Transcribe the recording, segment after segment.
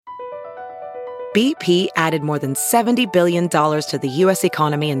BP added more than $70 billion to the U.S.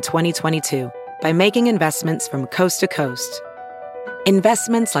 economy in 2022 by making investments from coast to coast.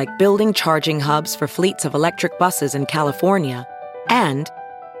 Investments like building charging hubs for fleets of electric buses in California and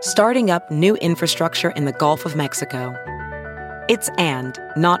starting up new infrastructure in the Gulf of Mexico. It's and,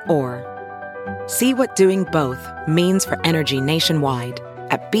 not or. See what doing both means for energy nationwide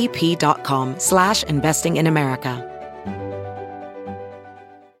at bp.com/investing in America.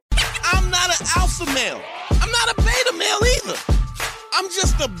 I'm not an alpha male. I'm not a beta male either. I'm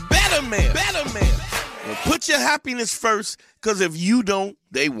just a better man. Better man. Well, put your happiness first, because if you don't,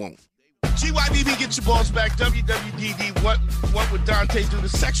 they won't. GYBB, get your balls back. WWDD, what would Dante do? The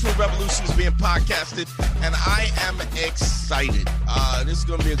sexual revolution is being podcasted, and I am excited. This is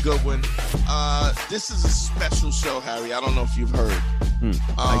going to be a good one. This is a special show, Harry. I don't know if you've heard.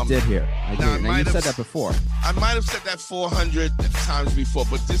 I did hear. Now, you said that before. I might have said that 400 times before,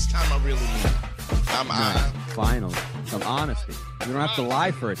 but this time I really mean it. Finally, some honesty. You don't have to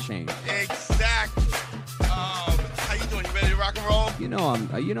lie for a change. Exactly. How you doing? You ready to rock and roll? You know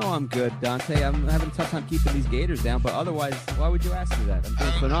I'm good, Dante. I'm having a tough time keeping these Gators down, but otherwise, why would you ask me that? I'm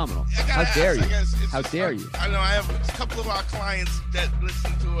doing phenomenal. How dare you? How dare you? I know I have a couple of our clients that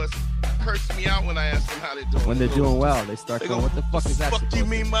listen to us curse me out when I ask them how they're doing. When they're doing well, they start going, what the fuck is that? What do you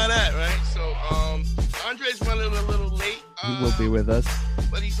mean by that, right? So, Andre's running a little late. He will be with us.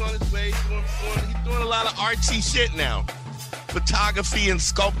 But he's on his way. He's doing a lot of artsy shit now. Photography and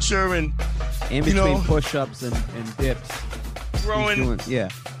sculpture and in between push-ups and dips. Growing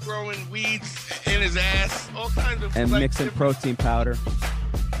growing weeds in his ass, all kinds of, and mixing protein powder.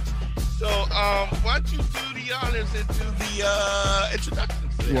 So, why don't you do the honors and do the introduction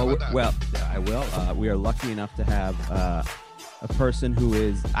today? Well, I will. We are lucky enough to have a person who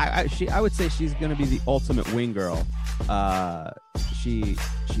is, I would say she's going to be the ultimate wing girl. She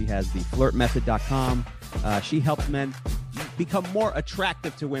has the flirtmethod.com. She helps men become more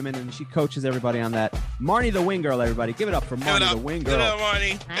attractive to women, and she coaches everybody on that. Marni the Wing Girl, everybody. Give it up for Marni the Wing Girl. Give it up,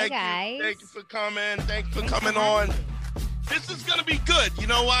 Marni. Hi, guys. Thank you for coming. Thank you for coming on. This is going to be good. You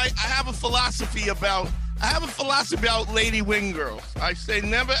know why? I have a philosophy about lady wing girls. I say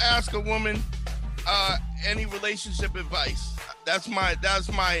never ask a woman any relationship advice. That's my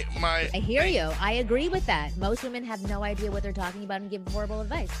I hear you. I agree with that. Most women have no idea what they're talking about and give horrible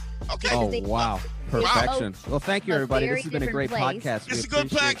advice. Okay. Wow. Perfection. Well, thank you, everybody. This has been a great podcast. It's a good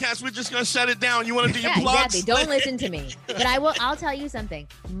podcast. We're just going to shut it down. You want to do your plugs? Exactly. Don't listen to me. But I'll tell you something.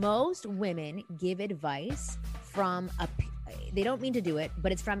 Most women give advice from they don't mean to do it,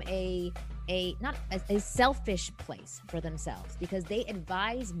 but it's from a selfish place for themselves, because they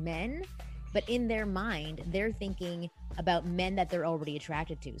advise men, but in their mind, they're thinking about men that they're already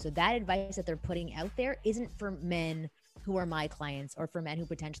attracted to. So that advice that they're putting out there isn't for men who are my clients or for men who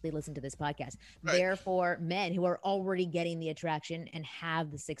potentially listen to this podcast. Right. They're for men who are already getting the attraction and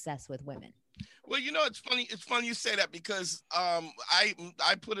have the success with women. Well, it's funny. It's funny you say that, because I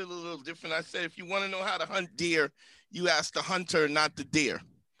put it a little different. I said, if you want to know how to hunt deer, you ask the hunter, not the deer.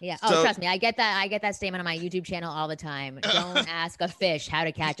 Yeah. Oh, trust me. I get that statement on my YouTube channel all the time. Don't ask a fish how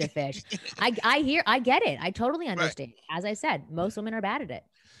to catch a fish. I get it. I totally understand. Right. As I said, most women are bad at it.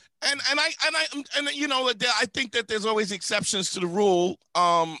 And I think that there's always exceptions to the rule.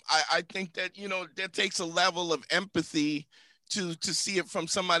 I think that, that takes a level of empathy to see it from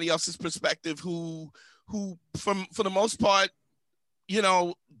somebody else's perspective who for the most part,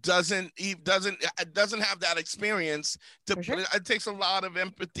 doesn't have that experience to sure. It takes a lot of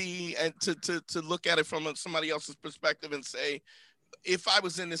empathy and to look at it from somebody else's perspective and say, if I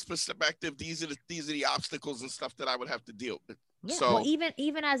was in this perspective, these are the obstacles and stuff that I would have to deal with. Yeah, so, well,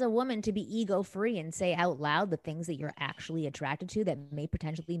 even as a woman, to be ego-free and say out loud the things that you're actually attracted to that may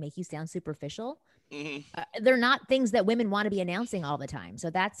potentially make you sound superficial, they're not things that women want to be announcing all the time. So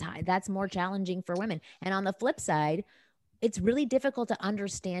that's more challenging for women. And on the flip side, it's really difficult to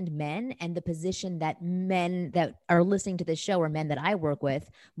understand men and the position that men that are listening to this show, or men that I work with,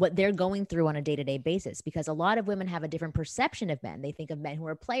 what they're going through on a day-to-day basis, because a lot of women have a different perception of men. They think of men who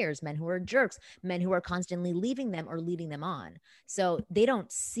are players, men who are jerks, men who are constantly leaving them or leading them on. So they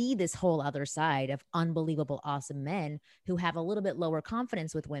don't see this whole other side of unbelievable, awesome men who have a little bit lower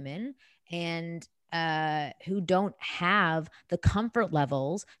confidence with women and who don't have the comfort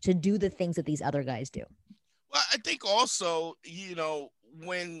levels to do the things that these other guys do. Well, I think also,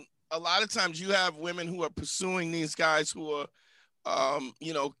 when a lot of times you have women who are pursuing these guys who are,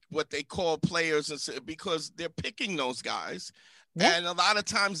 what they call players, because they're picking those guys. Yeah. And a lot of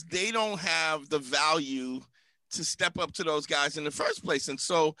times they don't have the value to step up to those guys in the first place. And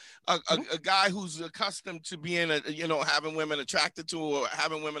so a guy who's accustomed to being, having women attracted to or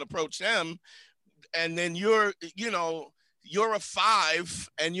having women approach them, and then you're a 5,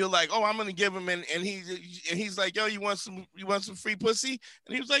 and you're like, oh, I'm gonna give him, and he's like, yo, you want some free pussy?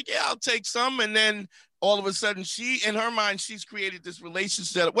 And he was like, yeah, I'll take some. And then all of a sudden, in her mind, she's created this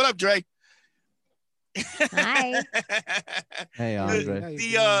relationship. What up, Dre? Hi. Hey, Andre.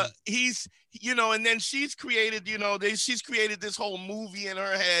 He's, and then she's created, she's created this whole movie in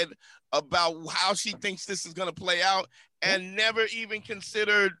her head about how she thinks this is gonna play out, and never even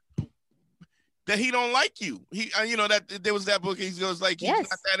considered that he don't like you. He, that there was that book. He goes like, he's not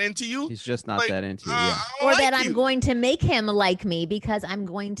that into you. He's just not that into you. Yeah. Or that I'm going to make him like me because I'm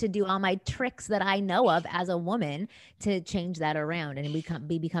going to do all my tricks that I know of as a woman to change that around, and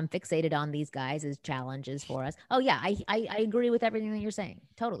we become fixated on these guys as challenges for us. Oh yeah, I agree with everything that you're saying.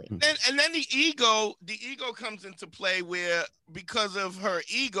 Totally. And then the ego comes into play, where because of her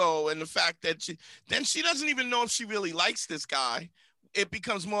ego and the fact that she doesn't even know if she really likes this guy. It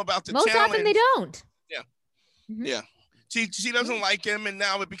becomes more about the challenge. Most often they don't. Yeah. Mm-hmm. Yeah. She doesn't like him, and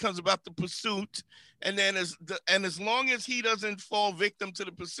now it becomes about the pursuit. And then as long as he doesn't fall victim to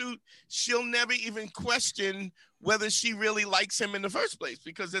the pursuit, she'll never even question whether she really likes him in the first place,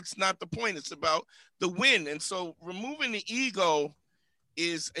 because it's not the point. It's about the win. And so removing the ego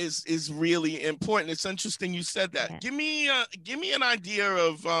is really important. It's interesting you said that. Yeah. Give me an idea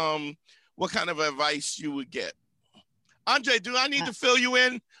of what kind of advice you would get. Andre, do I need to fill you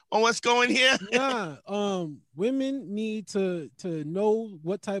in on what's going here? Nah, women need to know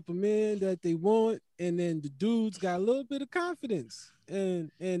what type of man that they want, and then the dudes got a little bit of confidence,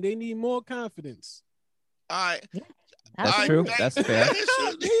 and they need more confidence. All right. That's true. That's fair. There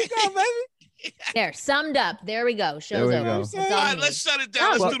you go, baby. There, summed up. There we go. Show's over. All right, let's shut it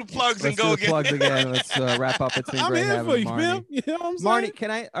down. Let's do the plugs and go again. Plugs again. Let's wrap up. It's been great having Marni. You know what I'm saying?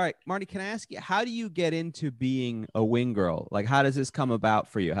 Marni, can I ask you, how do you get into being a wing girl? Like, how does this come about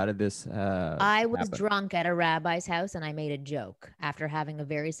for you? How did this I was drunk at a rabbi's house, and I made a joke after having a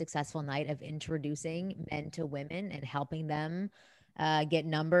very successful night of introducing men to women and helping them get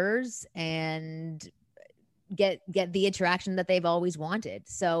numbers and get the attraction that they've always wanted.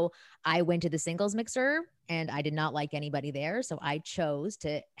 So I went to the singles mixer, and I did not like anybody there. So I chose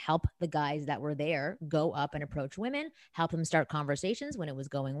to help the guys that were there go up and approach women, help them start conversations. When it was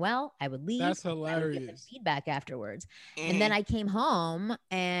going well, I would leave. That's hilarious. I would get them feedback afterwards. And then I came home,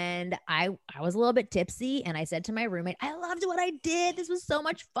 and I was a little bit tipsy, and I said to my roommate, I loved what I did. This was so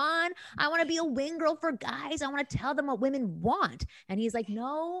much fun. I want to be a wing girl for guys. I want to tell them what women want. And he's like,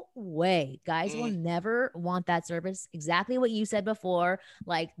 no way. Guys will never want that service. Exactly what you said before.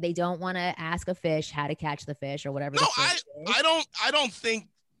 Like, they don't want to ask a fish how to catch the fish or whatever. No, I don't think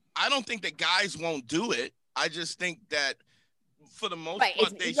that guys won't do it. I just think that for the most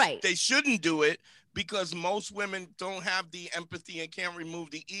part they shouldn't do it, because most women don't have the empathy and can't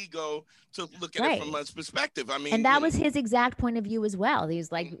remove the ego to look at it from a perspective. I mean, and that was his exact point of view as well.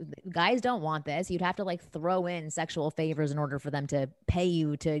 He's like, guys don't want this. You'd have to like throw in sexual favors in order for them to pay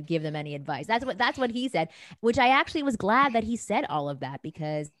you to give them any advice. That's what he said, which I actually was glad that he said all of that,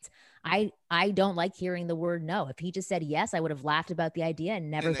 because I don't like hearing the word no. If he just said yes, I would have laughed about the idea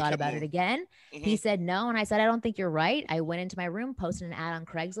and never thought about it again. Mm-hmm. He said no, and I said, I don't think you're right. I went into my room, posted an ad on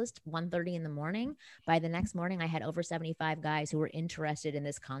Craigslist, 1:30 in the morning. By the next morning, I had over 75 guys who were interested in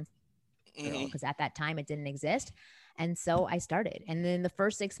this concept, because at that time it didn't exist. And so I started. And then the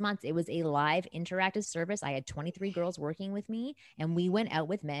first 6 months, it was a live interactive service. I had 23 girls working with me, and we went out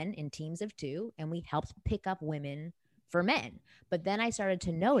with men in teams of 2, and we helped pick up women for men. But then I started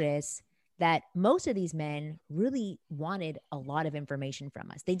to notice that most of these men really wanted a lot of information from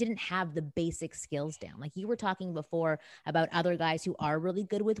us. They didn't have the basic skills down. Like you were talking before about other guys who are really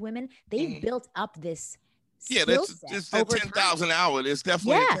good with women. They built up this that's 10,000 hour. There's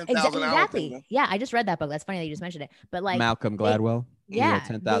definitely a 10,000 hour thing. Yeah, I just read that book. That's funny that you just mentioned it. But like Malcolm Gladwell.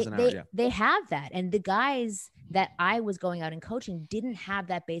 10,000 hours. They have that. And the guys that I was going out and coaching didn't have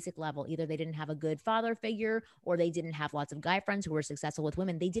that basic level. Either they didn't have a good father figure, or they didn't have lots of guy friends who were successful with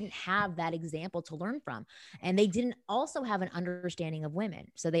women. They didn't have that example to learn from. And they didn't also have an understanding of women.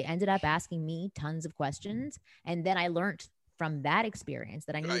 So they ended up asking me tons of questions. And then I learned from that experience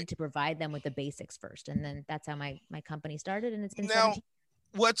that I needed to provide them with the basics first. And then that's how my company started. And it's been now, 17.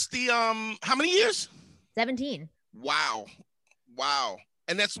 What's the, how many years? 17. Wow.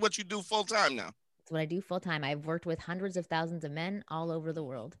 And that's what you do full time now? That's what I do full time. I've worked with hundreds of thousands of men all over the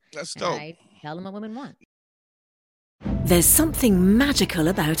world. That's dope. I tell them what women want. There's something magical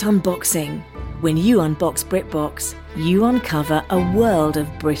about unboxing. When you unbox BritBox, you uncover a world of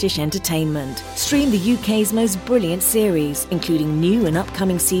British entertainment. Stream the UK's most brilliant series, including new and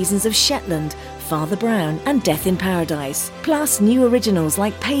upcoming seasons of Shetland, Father Brown and Death in Paradise, plus new originals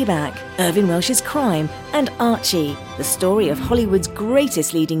like Payback, Irving Welsh's Crime, and Archie, the story of Hollywood's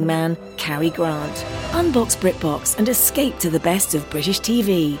greatest leading man, Cary Grant. Unbox BritBox and escape to the best of British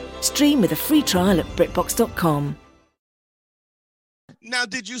TV. Stream with a free trial at BritBox.com. Now,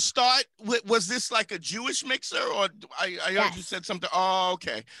 did you start with, was this like a Jewish mixer, or I heard you said something? Oh,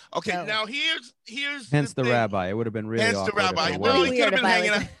 okay. Okay, So, now here's Hence the thing. rabbi. It would have been really Hence the awkward if rabbi. it Well, wasn't. he could have been hanging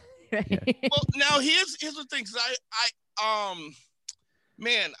out. Right. Well, now here's the thing. 'Cause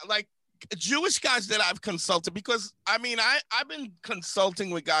man, like Jewish guys that I've consulted, because I mean, I've been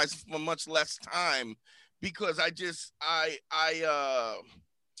consulting with guys for much less time, because I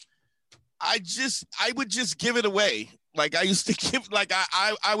would just give it away. Like I used to give, like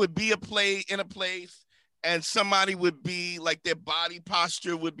I would be in a place, and somebody would be like, their body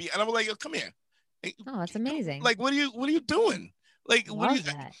posture would be, and I'm like, oh, come here. Oh, that's amazing. Like, what are you doing? Like, what do you?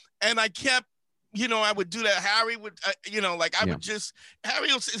 That. And I kept, I would do that. Harry would, like I would just,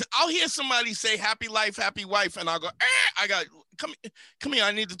 Harry will say, I'll hear somebody say happy life, happy wife, and I'll go, come here,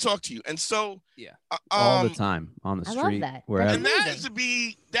 I need to talk to you. And so, all the time on the I street. love that. Wherever. And that had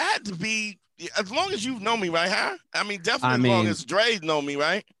to be, as long as you've known me, right, huh? I mean, definitely as long as Dre know me,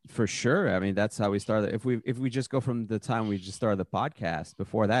 right? For sure. I mean, that's how we started. If we just go from the time we just started the podcast,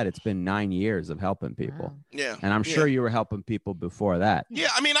 before that, it's been 9 years of helping people. Wow. Yeah. And I'm sure you were helping people before that. Yeah.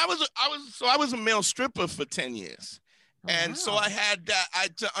 I mean, I was a male stripper for 10 years. And so I had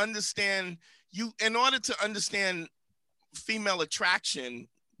that, to understand in order to understand female attraction,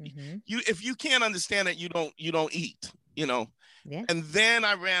 if you can't understand it, you don't eat, Yeah. And then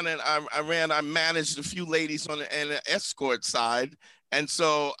I managed a few ladies on the escort side. And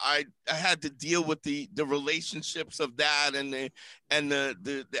so I had to deal with the relationships of that and the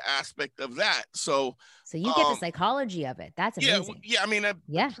aspect of that. So you get the psychology of it. That's amazing. Yeah. I mean,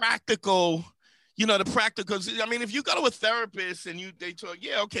 the practical, the practicals. I mean, if you go to a therapist and they talk,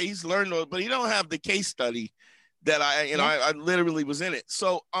 okay, he's learned, but he don't have the case study that I literally was in it.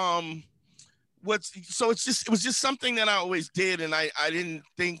 So, it was just something that I always did, and I didn't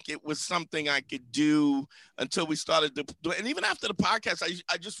think it was something I could do until we started to do it. And even after the podcast,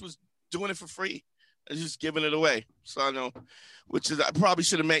 I just was doing it for free. I was just giving it away. So I know, I probably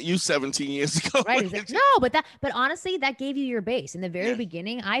should have met you 17 years ago. Right. But honestly, that gave you your base. In the very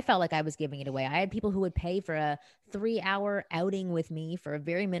beginning, I felt like I was giving it away. I had people who would pay for a 3-hour outing with me for a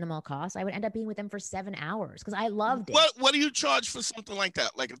very minimal cost. I would end up being with them for 7 hours because I loved it. What do you charge for something like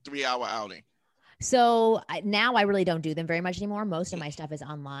that? Like a 3-hour outing? So now I really don't do them very much anymore. Most of my stuff is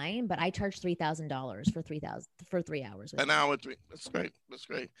online, but I charge $3,000 for 3 hours. An hour, three. That's great. That's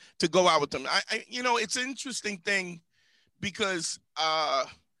great to go out with them. It's an interesting thing because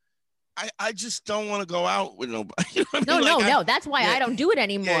I just don't want to go out with nobody. No. That's why I don't do it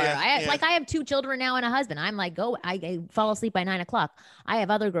anymore. I have 2 children now and a husband. I'm like, I fall asleep by 9 o'clock. I have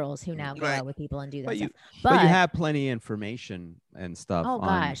other girls who now go out with people and do that stuff. But you have plenty of information and stuff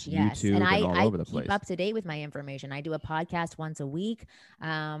on YouTube and all over the place. Keep up to date with my information. I do a podcast once a week.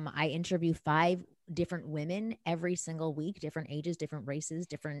 I interview 5 different women every single week, different ages, different races,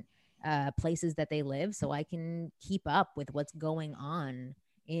 different places that they live. So I can keep up with what's going on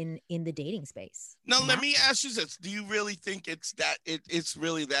in the dating space. Now, let me ask you this. Do you really think it's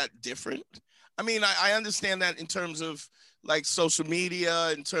really that different? I mean, I understand that in terms of like social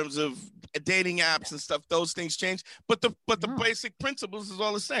media, in terms of dating apps and stuff, those things change, but the basic principles is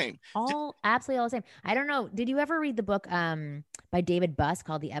all the same. Absolutely all the same. I don't know. Did you ever read the book by David Buss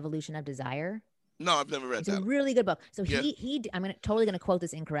called The Evolution of Desire? No, I've never read that. It's a really good book. So I'm totally going to quote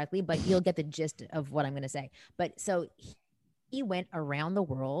this incorrectly, but you'll get the gist of what I'm going to say. But so he went around the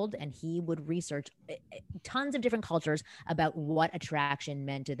world and he would research tons of different cultures about what attraction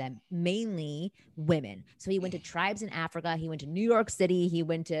meant to them, mainly women. So he went to tribes in Africa. He went to New York City. He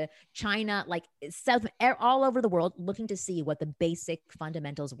went to China, like all over the world, looking to see what the basic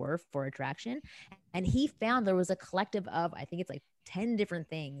fundamentals were for attraction. And he found there was a collective of, I think it's like 10 different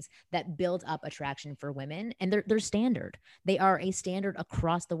things that build up attraction for women. And they're standard. They are a standard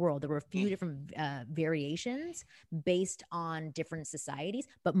across the world. There were a few different variations based on different societies,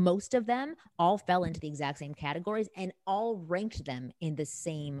 but most of them all fell into the exact same categories and all ranked them in the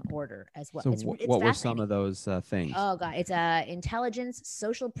same order as well. So what were some of those things? Oh God, it's intelligence,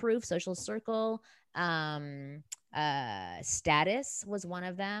 social proof, social circle, status was one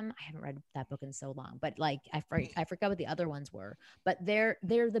of them. I haven't read that book in so long, but like I forgot what the other ones were, but they're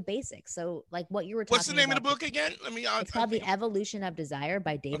the basics. So like what you were talking about. What's the name of the book again? It's called The Evolution of Desire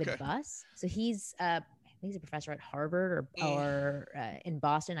by David Buss. So he's I think he's a professor at Harvard or in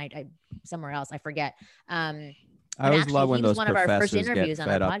Boston. I somewhere else, I forget. I always love when he was those one of our first professors get interviews on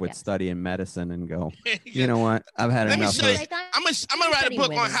fed our up with podcast. studying medicine and go, you know what? I've had Let me enough. show you. Like, I'm gonna write a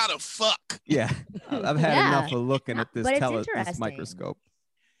book on how to fuck. Yeah, I've had Yeah. enough of looking at this But it's this interesting. microscope.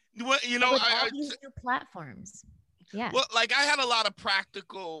 What, you know, with all these new platforms. Yeah. Well, like I had a lot of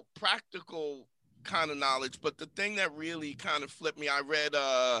practical kind of knowledge, but the thing that really kind of flipped me, I read.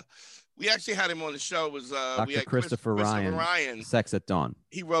 We actually had him on the show. Was we Dr. had Christopher Ryan, Sex at Dawn.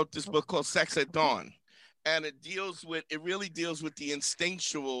 He wrote this book called Sex at Dawn, and it really deals with the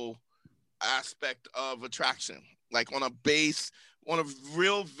instinctual aspect of attraction, like on a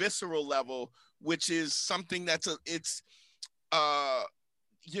real visceral level, which is something it's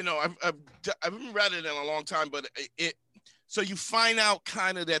you know, I've haven't read it in a long time, but so you find out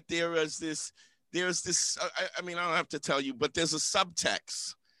kind of that there's this I mean, I don't have to tell you, but there's a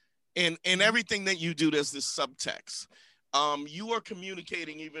subtext in everything that you do. There's this subtext. You are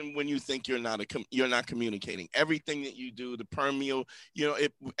communicating even when you think you're not communicating. Everything that you do, the permeal, you know,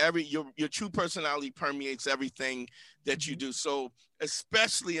 your true personality permeates everything that you do. So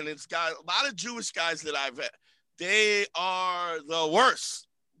especially, and it's got a lot of Jewish guys that I've had, they are the worst.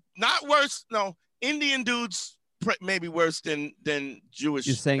 Not worse, no. Indian dudes maybe worse than Jewish.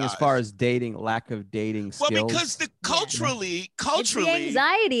 You're saying guys. As far as dating, lack of dating skills. Well, because culturally, it's the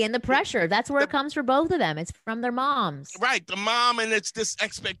anxiety and the pressure. That's where it comes for both of them. It's from their moms. Right, the mom, and it's this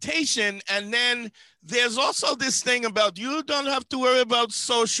expectation, and then there's also this thing about you don't have to worry about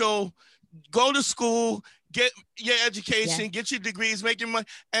social. Go to school, get your education, get your degrees, make your money.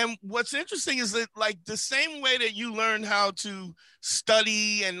 And what's interesting is that, like, the same way that you learn how to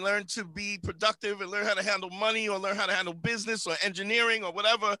study and learn to be productive and learn how to handle money or learn how to handle business or engineering or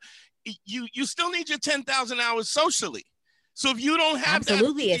whatever, you still need your 10,000 hours socially. So if you don't have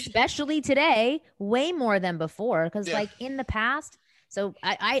absolutely, especially today, way more than before, because like in the past. So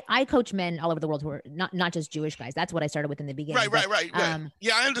I coach men all over the world who are not just Jewish guys. That's what I started with in the beginning. Right.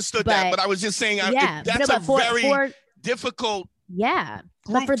 Yeah, I understood that, but I was just saying, that's a very difficult. Yeah,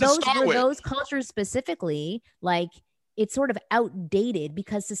 but for those cultures specifically, like it's sort of outdated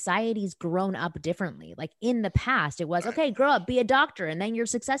because society's grown up differently. Like in the past, it was okay, grow up, be a doctor, and then you're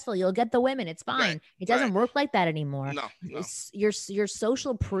successful. You'll get the women. It's fine. It doesn't work like that anymore. No. Your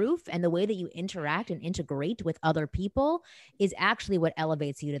social proof and the way that you interact and integrate with other people is actually what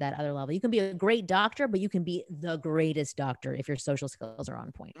elevates you to that other level. You can be a great doctor, but you can be the greatest doctor if your social skills are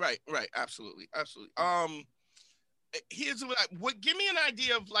on point. Right. Absolutely. Here's what give me an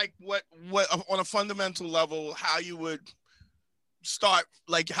idea of like what on a fundamental level, how you would start,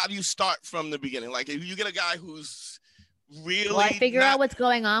 like how do you start from the beginning? Like if you get a guy who's really I figure out what's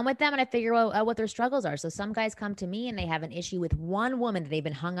going on with them and I figure out what their struggles are. So some guys come to me and they have an issue with one woman that they've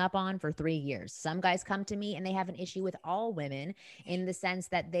been hung up on for 3 years. Some guys come to me and they have an issue with all women in the sense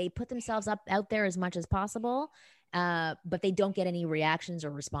that they put themselves out there as much as possible, but they don't get any reactions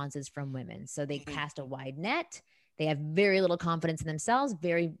or responses from women. So they cast a wide net. They have very little confidence in themselves,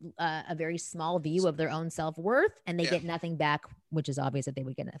 a very small view of their own self-worth, and they get nothing back, which is obvious that they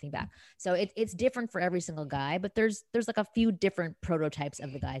would get nothing back. So it's different for every single guy, but there's like a few different prototypes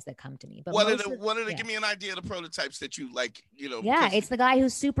of the guys that come to me. But give me an idea of the prototypes that you like, you know? Yeah, it's the guy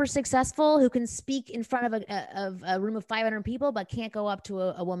who's super successful, who can speak in front of a room of 500 people, but can't go up to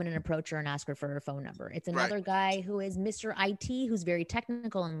a woman and approach her and ask her for her phone number. It's another guy who is Mr. IT, who's very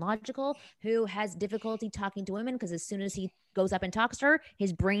technical and logical, who has difficulty talking to women because as soon as he goes up and talks to her,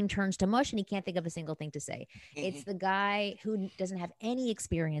 his brain turns to mush and he can't think of a single thing to say. It's the guy who doesn't have any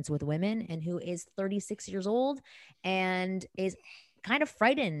experience with women and who is 36 years old and is kind of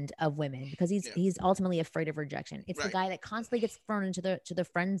frightened of women because he's ultimately afraid of rejection. It's the guy that constantly gets thrown into the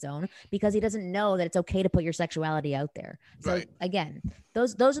friend zone because he doesn't know that it's okay to put your sexuality out there. So again,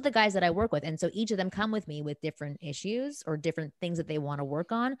 those are the guys that I work with. And so each of them come with me with different issues or different things that they want to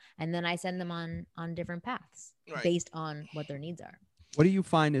work on. And then I send them on different paths based on what their needs are. What do you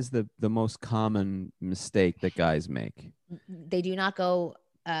find is the most common mistake that guys make? They do not go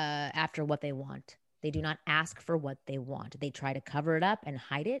after what they want. They do not ask for what they want. They try to cover it up and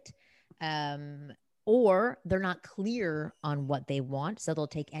hide it. Or they're not clear on what they want. So they'll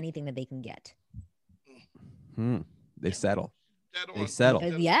take anything that they can get. They settle.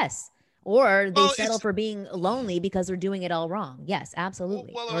 Yes. Or they settle for being lonely because they're doing it all wrong. Yes,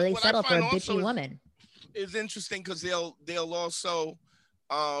 absolutely. Or they settle for a bitchy woman. It's interesting because they'll also,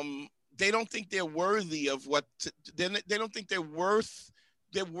 they don't think they're worthy of they don't think they're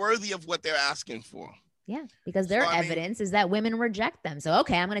worthy of what they're asking for. Yeah, because their evidence is that women reject them. So,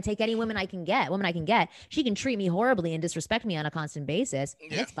 okay, I'm going to take any woman I can get. She can treat me horribly and disrespect me on a constant basis.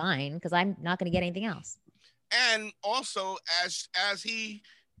 And it's fine because I'm not going to get anything else. And also, as he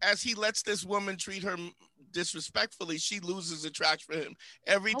as he lets this woman treat her disrespectfully, she loses attraction for him.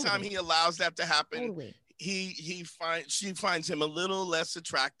 Every time he allows that to happen, she finds him a little less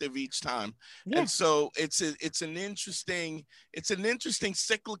attractive each time. And so it's an interesting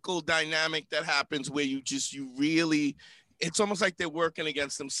cyclical dynamic that happens where it's almost like they're working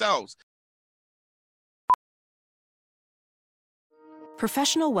against themselves.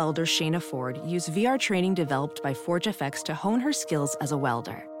 Professional welder Shayna Ford used VR training developed by ForgeFX to hone her skills as a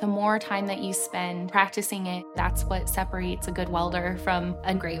welder. The more time that you spend practicing it, that's what separates a good welder from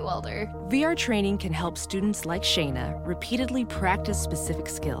a great welder. VR training can help students like Shayna repeatedly practice specific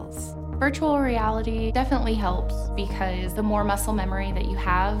skills. Virtual reality definitely helps because the more muscle memory that you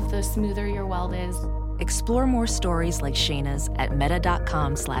have, the smoother your weld is. Explore more stories like Shayna's at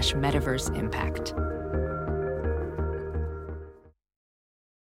meta.com/metaverseimpact.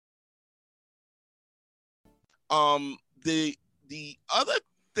 The other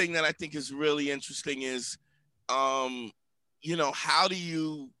thing that I think is really interesting is, how do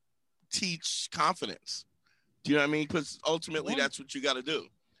you teach confidence? Do you know what I mean? Because ultimately that's what you got to do.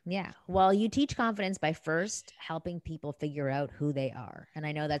 Yeah. Well, you teach confidence by first helping people figure out who they are. And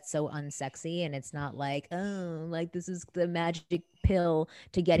I know that's so unsexy and it's not like, oh, like this is the magic pill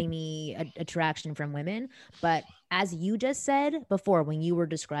to getting me attraction from women. But as you just said before, when you were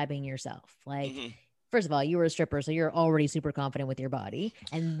describing yourself, like, first of all, you were a stripper, so you're already super confident with your body.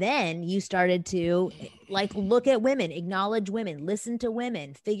 And then you started to like look at women, acknowledge women, listen to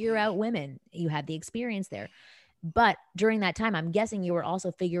women, figure out women. You had the experience there. But during that time, I'm guessing you were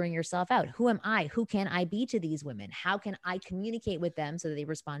also figuring yourself out. Who am I? Who can I be to these women? How can I communicate with them so that they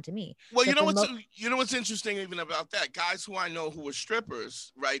respond to me? Well, so what's interesting even about that? Guys who I know who were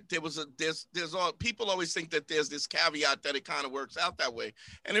strippers, right? People always think that there's this caveat that it kind of works out that way.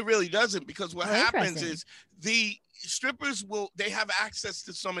 And it really doesn't, because what happens is the strippers they have access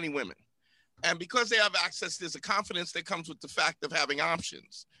to so many women. And because they have access, there's a confidence that comes with the fact of having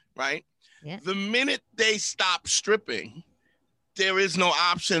options, right? Yeah. The minute they stop stripping, there is no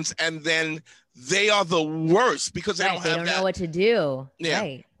options, and then they are the worst because they don't know what to do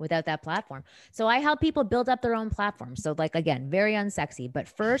without that platform. So I help people build up their own platform. So like, again, very unsexy, but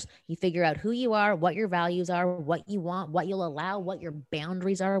first you figure out who you are, what your values are, what you want, what you'll allow, what your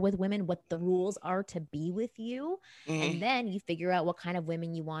boundaries are with women, what the rules are to be with you. And then you figure out what kind of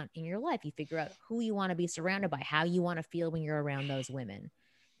women you want in your life. You figure out who you want to be surrounded by, how you want to feel when you're around those women.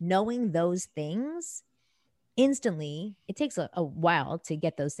 Knowing those things instantly, it takes a while to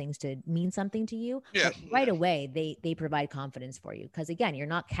get those things to mean something to you. But right away, they provide confidence for you. Because again, you're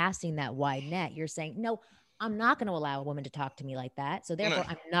not casting that wide net. You're saying, no, I'm not going to allow a woman to talk to me like that. So therefore,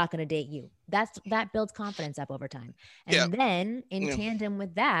 I'm not going to date you. That builds confidence up over time. And then in tandem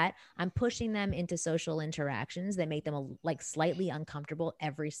with that, I'm pushing them into social interactions that make them like slightly uncomfortable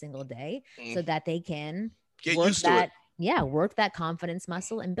every single day so that they can get used to it. Yeah, work that confidence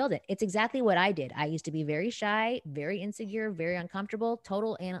muscle and build it. It's exactly what I did. I used to be very shy, very insecure, very uncomfortable,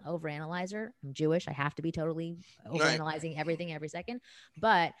 total overanalyzer. I'm Jewish. I have to be totally overanalyzing everything every second.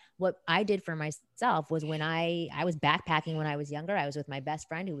 But what I did for myself was when I was backpacking when I was younger, I was with my best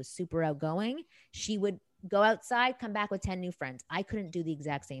friend who was super outgoing. She would go outside, come back with 10 new friends. I couldn't do the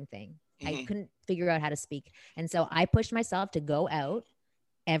exact same thing. I couldn't figure out how to speak. And so I pushed myself to go out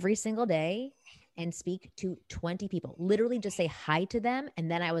every single day and speak to 20 people, literally just say hi to them. And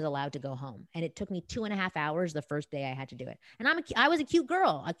then I was allowed to go home. And it took me 2.5 hours the first day I had to do it. And I was a cute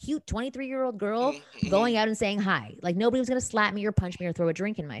girl, a cute 23-year-old girl going out and saying hi. Like nobody was going to slap me or punch me or throw a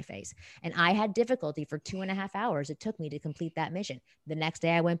drink in my face. And I had difficulty for 2.5 hours. It took me to complete that mission. The next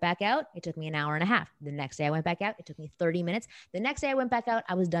day I went back out. It took me an hour and a half. The next day I went back out. It took me 30 minutes. The next day I went back out.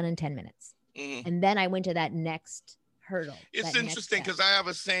 I was done in 10 minutes. And then I went to that next hurdle. It's interesting because I have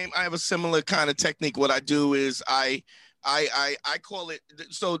a similar kind of technique. What I do is I call it,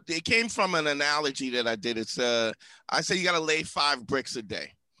 so it came from an analogy that I did. It's I say you got to lay 5 bricks a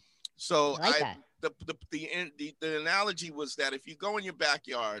day. So the analogy was that if you go in your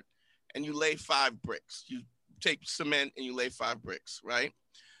backyard and you lay 5 bricks, you take cement and you lay 5 bricks, right?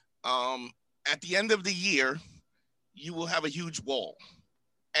 At the end of the year, you will have a huge wall,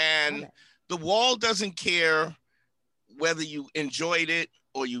 and the wall doesn't care whether you enjoyed it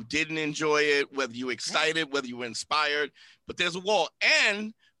or you didn't enjoy it, whether you were excited, whether you were inspired, but there's a wall.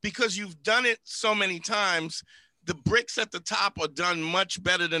 And because you've done it so many times, the bricks at the top are done much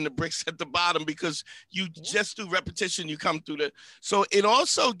better than the bricks at the bottom because you just through repetition, you come through so it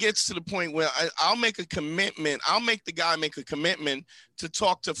also gets to the point where I'll make a commitment. I'll make the guy make a commitment to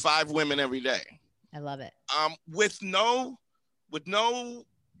talk to 5 women every day. I love it. With no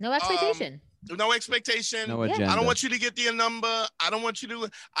expectation. No expectation. No agenda. I don't want you to get their number. I don't want you to.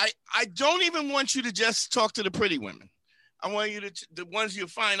 I don't even want you to just talk to the pretty women. I want you to the ones you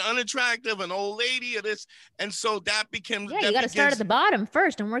find unattractive, an old lady, or this, and so that becomes. Yeah, you got to start at the bottom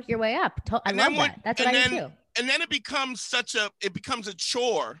first and work your way up. I love that. That's what I do too. And then it becomes a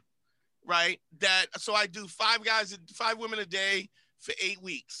chore, right? So I do 5 women a day for 8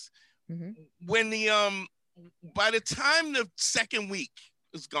 weeks. Mm-hmm. When by the time the second week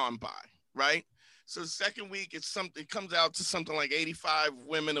is gone by, right? So the second week, it comes out to something like 85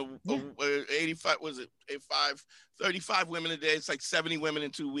 women, 85, 35 women a day. It's like 70 women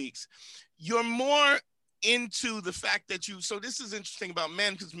in 2 weeks. You're more into the fact that so this is interesting about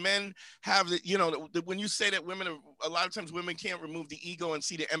men, because men have when you say that a lot of times women can't remove the ego and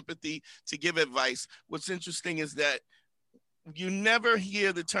see the empathy to give advice. What's interesting is that you never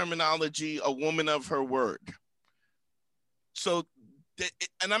hear the terminology, a woman of her word. So,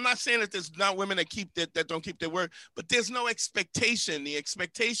 and I'm not saying that there's not women that don't keep their word, but there's no expectation. The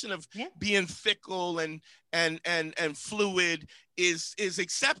expectation of being fickle and fluid is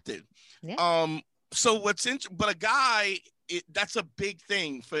accepted. Yeah. So but a guy, that's a big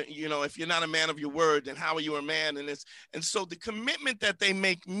thing for, if you're not a man of your word, then how are you a man? And so the commitment that they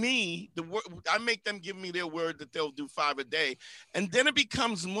make me, I make them give me their word that they'll do 5 a day. And then it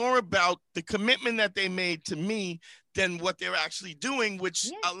becomes more about the commitment that they made to me than what they're actually doing, which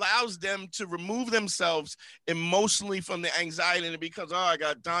allows them to remove themselves emotionally from the anxiety. And it becomes, I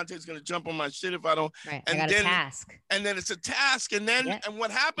got Dante's going to jump on my shit if I don't. Right. And I got a task. And then it's a task. And then, and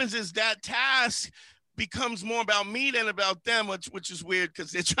what happens is that task becomes more about me than about them, which is weird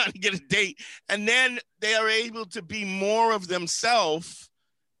because they're trying to get a date. And then they are able to be more of themselves.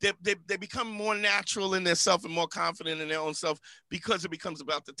 They become more natural in their self and more confident in their own self because it becomes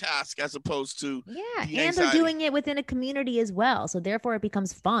about the task as opposed to the anxiety. They're doing it within a community as well. So therefore it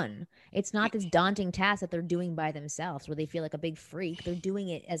becomes fun. It's not this daunting task that they're doing by themselves where they feel like a big freak. They're doing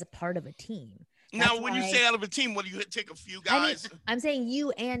it as a part of a team. Now, when you say out of a team, what do you take a few guys? I'm saying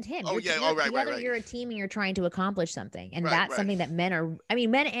you and him. Oh, right. You're a team and you're trying to accomplish something. And that's something that men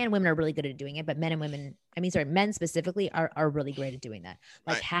and women are really good at doing it, but men specifically are really great at doing that.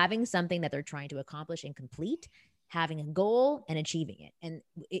 Like having something that they're trying to accomplish and complete, having a goal and achieving it. And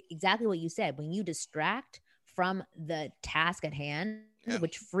exactly what you said, when you distract from the task at hand,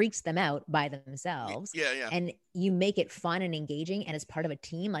 which freaks them out by themselves. And you make it fun and engaging and as part of a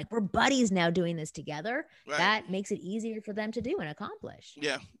team, like we're buddies now doing this together. That makes it easier for them to do and accomplish.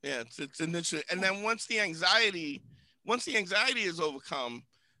 It's an interesting. And then once the anxiety is overcome,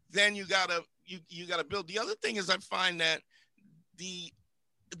 then you gotta build. The other thing is I find that the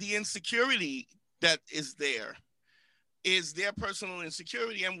insecurity that is there is their personal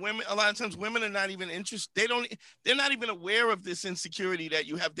insecurity, and women, a lot of times women are not even interested. They're not even aware of this insecurity that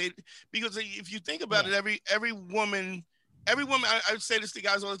you have. Because if you think about it, every woman, I would say this to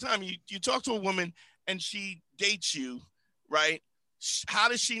guys all the time. You talk to a woman and she dates you, right? How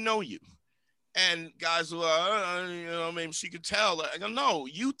does she know you? And guys, maybe she could tell. I go, no,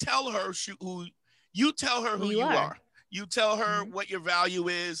 you tell her who you are. You tell her what your value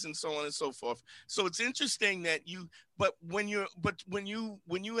is and so on and so forth. So it's interesting that when you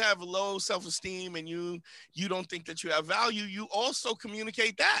have low self-esteem and you don't think that you have value, you also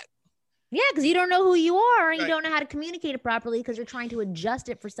communicate that. Yeah, because you don't know who you are and you don't know how to communicate it properly because you're trying to adjust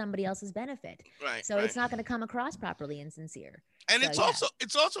it for somebody else's benefit. So it's not going to come across properly and sincere. And it's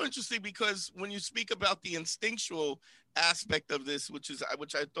also interesting because when you speak about the instinctual aspect of this, which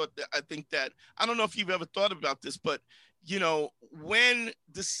I think that I don't know if you've ever thought about this, but when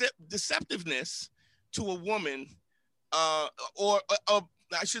deceptiveness to a woman, or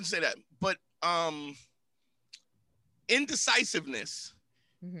I shouldn't say that, but indecisiveness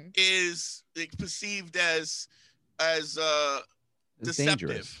is perceived as deceptive.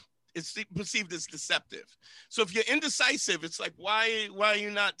 Dangerous. It's perceived as deceptive. So if you're indecisive, it's like, why are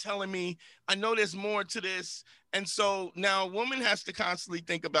you not telling me? I know there's more to this. And so now a woman has to constantly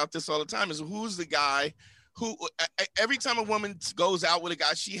think about this all the time, is who's the guy who, every time a woman goes out with a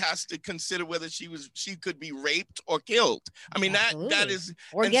guy, she has to consider whether she could be raped or killed. I mean, that is,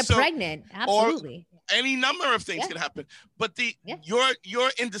 or get pregnant. Absolutely. Any number of things can happen, but your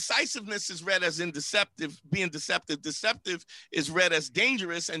indecisiveness is read as being deceptive. Deceptive is read as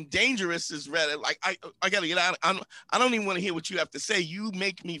dangerous, and dangerous is read like I gotta get out. I don't even want to hear what you have to say. You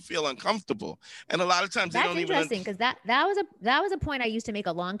make me feel uncomfortable, and a lot of times that's interesting because that was a point I used to make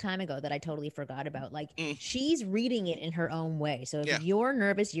a long time ago that I totally forgot about. Like she's reading it in her own way. So if Yeah. you're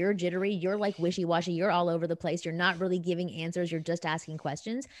nervous, you're jittery, you're like wishy-washy, you're all over the place, you're not really giving answers, you're just asking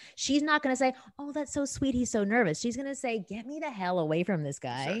questions, she's not going to say, oh, that's so sweet, he's so nervous. She's going to say, get me the hell away from this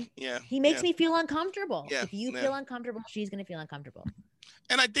guy. Yeah. He makes me feel uncomfortable. Yeah. If you feel uncomfortable, she's going to feel uncomfortable.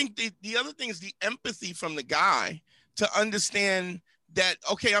 And I think the other thing is the empathy from the guy to understand that,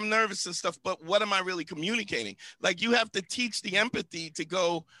 okay, I'm nervous and stuff, but what am I really communicating? Like, you have to teach the empathy to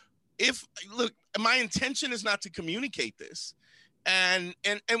go, look, my intention is not to communicate this. And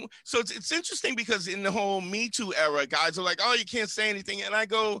so it's interesting because in the whole Me Too era, guys are like, oh, you can't say anything. And I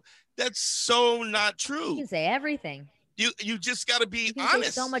go, that's so not true. You can say everything. You just got to be you can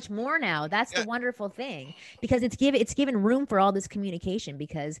honest. say so much more now. That's the wonderful thing, because it's given room for all this communication,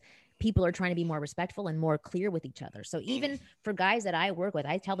 because people are trying to be more respectful and more clear with each other. So even for guys that I work with,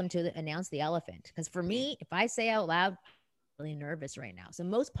 I tell them to announce the elephant. Because for me, if I say out loud, I'm really nervous right now. So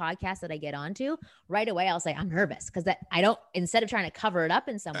most podcasts that I get onto, right away, I'll say I'm nervous, because that I don't, instead of trying to cover it up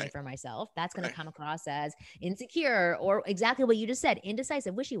in some way for myself, that's going to come across as insecure or exactly what you just said,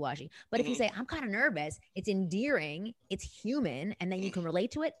 indecisive, wishy-washy. But if you say I'm kind of nervous, it's endearing, it's human, and then you can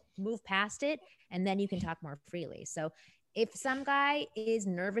relate to it, move past it, and then you can talk more freely. So if some guy is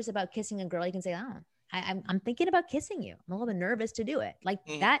nervous about kissing a girl, you can say, oh, I'm thinking about kissing you. I'm a little bit nervous to do it. Like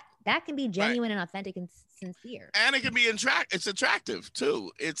that can be genuine and authentic and sincere. And it can be it's attractive too.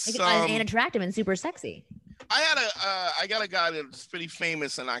 It's and attractive and super sexy. I got a guy that's pretty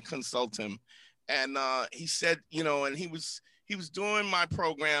famous, and I consult him, and he said, and he was doing my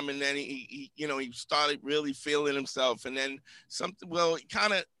program, and then he started really feeling himself, and then he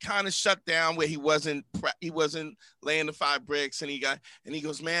kind of shut down where he wasn't laying the 5 bricks, and he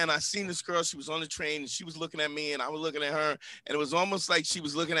goes, man, I seen this girl, she was on the train, and she was looking at me, and I was looking at her, and it was almost like she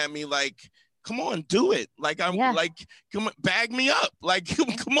was looking at me like, come on, do it. Like, like, come on, bag me up. Like,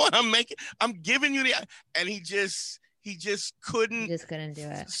 come on, I'm giving you and he just couldn't. He just couldn't do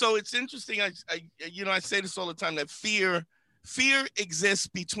it. So it's interesting. I say this all the time, that fear exists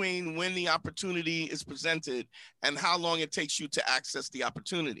between when the opportunity is presented and how long it takes you to access the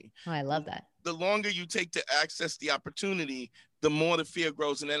opportunity. Oh, I love that. The longer you take to access the opportunity, the more the fear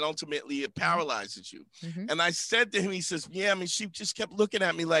grows, and then ultimately it paralyzes you. Mm-hmm. And I said to him, he says, yeah, I mean, she just kept looking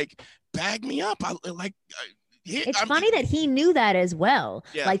at me like, bag me up. It's funny that he knew that as well.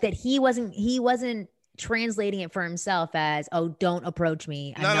 Yeah. Like that he wasn't translating it for himself as, oh, don't approach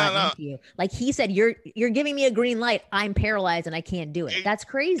me, I'm not into you. Like he said, you're giving me a green light, I'm paralyzed and I can't do it. That's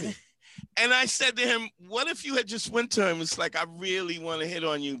crazy. And I said to him, what if you had just went to him? It's like, I really want to hit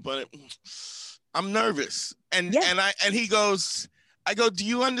on you, but I'm nervous. And he goes, I go, do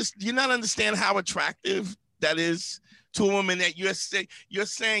you not understand how attractive that is to a woman, that you're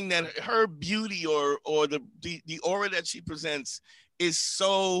saying that her beauty or the aura that she presents is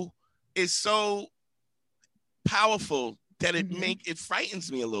so powerful that it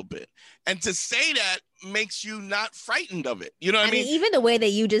frightens me a little bit. And to say that makes you not frightened of it. You know what I mean? Even the way that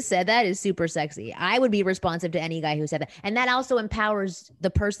you just said that is super sexy. I would be responsive to any guy who said that. And that also empowers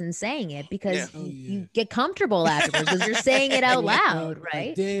the person saying it, because you get comfortable afterwards because you're saying it out loud,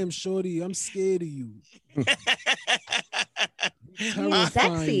 right? Damn, shorty, I'm scared of you.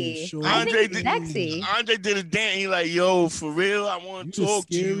 Sexy. Andre did a dance. He like, yo, for real, I want to talk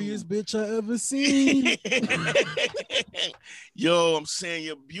to you. Scariest bitch I ever seen. Yo, I'm saying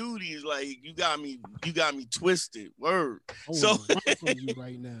your beauty is like, you got me twisted. Word. So from you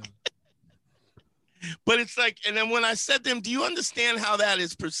right now. But it's like, and then when I said to him, do you understand how that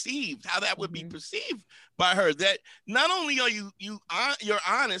is perceived? How that would be perceived by her? That not only are you're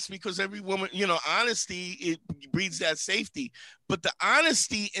honest, because every woman, honesty, it breeds that safety, but the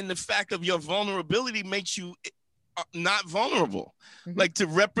honesty in the fact of your vulnerability makes you not vulnerable. Like, to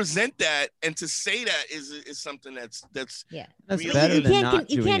represent that and to say that is something that's really better than not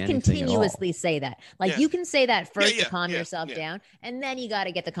doing anything. You can't continuously say that. Like, you can say that first to calm yourself yeah. down, and then you got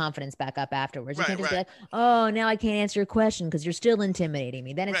to get the confidence back up afterwards. You can't just be like, oh, now I can't answer your question because you're still intimidating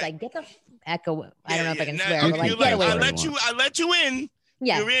me. Then it's like, get the echo. I don't know if I can swear, but like, get away. I let you in.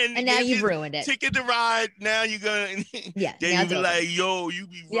 Yeah, you're in, and now you've ruined it. Ticket to ride. Now you're gonna. Yeah. Then you be like, yo, you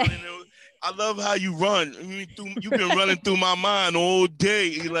be running. I love how you run. You've been running through my mind all day.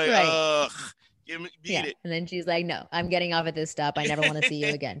 You're like, beat it. And then she's like, no, I'm getting off at this stop. I never want to see you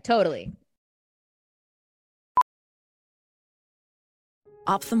again. Totally.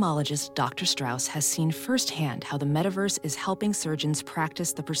 Ophthalmologist Dr. Strauss has seen firsthand how the metaverse is helping surgeons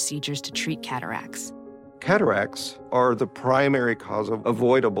practice the procedures to treat cataracts. Cataracts are the primary cause of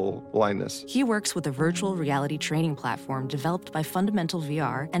avoidable blindness. He works with a virtual reality training platform developed by Fundamental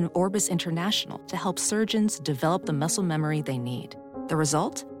VR and Orbis International to help surgeons develop the muscle memory they need. The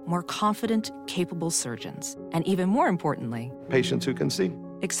result? more confident, capable surgeons. And even more importantly, Patients who can see.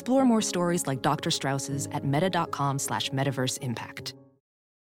 explore more stories like Dr. Strauss's at meta.com/metaverse impact.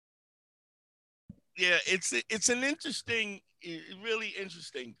 Yeah, it's an interesting, really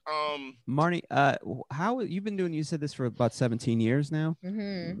interesting. Marni, how you've been doing? You said this for about 17 years now.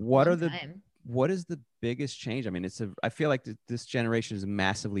 Mm-hmm. What is the biggest change? I mean, I feel like this generation is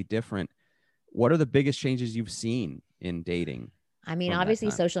massively different. What are the biggest changes you've seen in dating? I mean,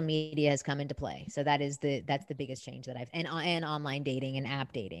 obviously social media has come into play. So that's the biggest change that and online dating and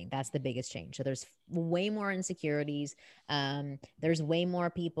app dating. That's the biggest change. So there's way more insecurities. There's way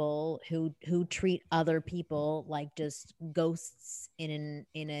more people who treat other people like just ghosts in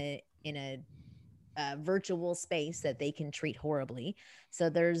a virtual space that they can treat horribly. So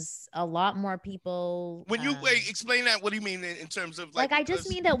there's a lot more people. When you explain that, what do you mean in terms of like I just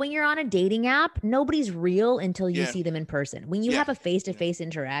mean that when you're on a dating app, nobody's real until you see them in person. When you have a face-to-face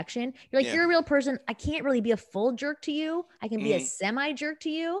interaction, you're like, you're a real person. I can't really be a full jerk to you. I can be a semi jerk to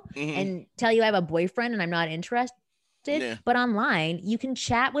you and tell you I have a boyfriend and I'm not interested. But online, you can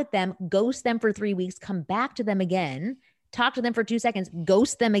chat with them, ghost them for 3 weeks, come back to them again, talk to them for 2 seconds,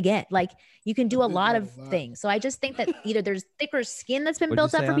 ghost them again. Like you can do a lot of things. So I just think that either there's thicker skin that's been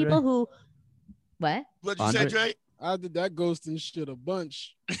built up for people who, what? What'd you say, Dre? I did that ghosting shit a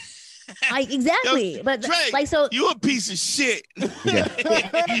bunch. Exactly. Yo, but Dre, like, so you a piece of shit.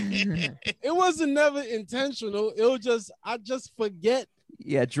 It wasn't never intentional. It was just, I just forget.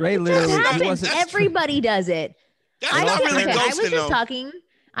 Yeah, Dre literally wasn't. Everybody does it. That's not really ghosting,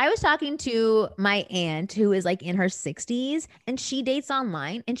 I was talking to my aunt who is like in her 60s and she dates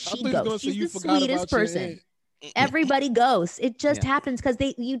online and she ghosts. She's the sweetest person. Everybody ghosts. It just happens because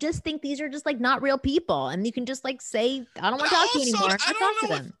you just think these are just like not real people, and you can just like say, I don't want to talk to you anymore.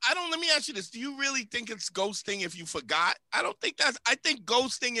 Let me ask you this: do you really think it's ghosting if you forgot? I don't think that's. I think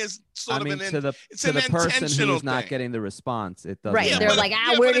ghosting is sort of an to the person who's not getting the response. It doesn't. Right? They're like,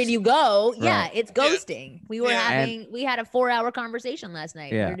 where did you go? Right. Yeah, it's ghosting. We were we had a 4-hour conversation last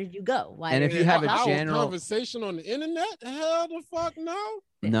night. Where did you go? Why? And if you have a general conversation on the internet, hell the fuck no.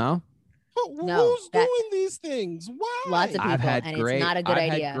 No. Who's doing these things? Why? Lots of people, it's not a good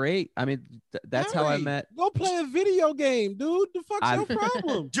idea. I mean, that's how I met. Go play a video game, dude. The fuck's your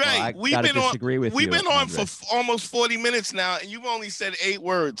problem? Dre, we've been on for almost 40 minutes now, and you've only said 8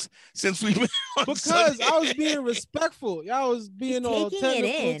 words since we've been on. Because I was being respectful. Y'all was being all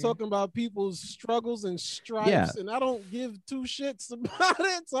technical, talking about people's struggles and stripes, and I don't give 2 shits about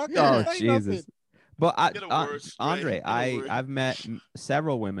it. So I can't say nothing. But Andre, I've met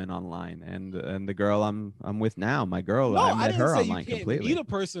several women online, and the girl I'm with now, my girl, I met her online completely. Meet a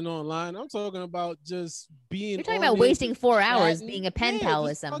person online. I'm talking about just being. You're talking about wasting 4 hours being a pen pal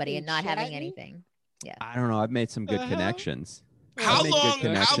with somebody and not having anything. Yeah, I don't know. I've made some good connections. How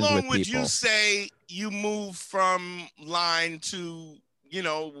long would you say you move from line to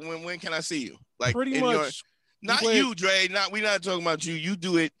when can I see you? Like pretty much. Not you, Dre. We're not talking about you. You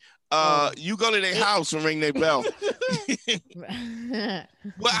do it. You go to their house and ring their bell.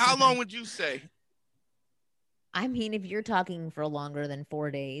 Well, how long would you say? I mean, if you're talking for longer than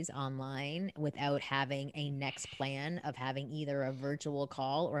 4 days online without having a next plan of having either a virtual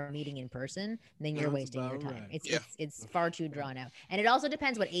call or a meeting in person, then you're wasting your time. Right. It's far too drawn out. And it also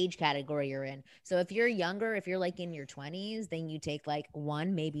depends what age category you're in. So if you're younger, if you're like in your 20s, then you take like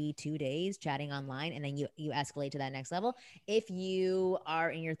 1, maybe 2 days chatting online, and then you escalate to that next level. If you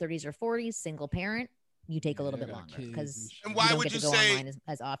are in your 30s or 40s, single parent, you take a little bit longer because why would you say online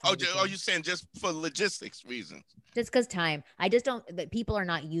as often? Oh, you're saying just for logistics reasons? Just because time. I just don't. That people are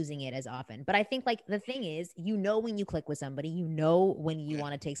not using it as often. But I think like the thing is, when you click with somebody, when you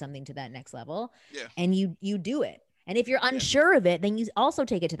want to take something to that next level, and you do it. And if you're unsure of it, then you also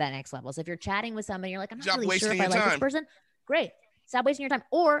take it to that next level. So if you're chatting with somebody, you're like, I'm not really sure if I like this person. Great. Stop wasting your time,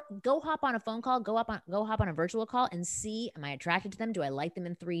 or go hop on a phone call, go hop on a virtual call and see, am I attracted to them? Do I like them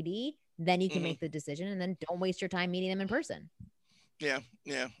in 3D? Then you can make the decision, and then don't waste your time meeting them in person. Yeah.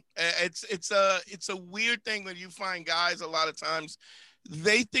 It's a weird thing when you find guys a lot of times,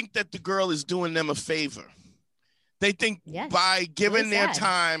 they think that the girl is doing them a favor. They think by giving their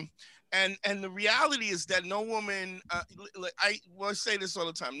time, and the reality is that no woman, I will say this all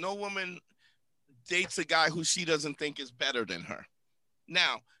the time, no woman dates a guy who she doesn't think is better than her.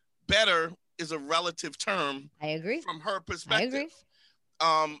 Now, better is a relative term. I agree. From her perspective.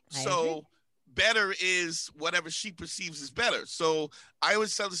 I agree. Better is whatever she perceives as better. So I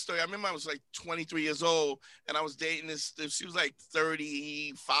always tell the story. I remember I was like 23 years old and I was dating this. She was like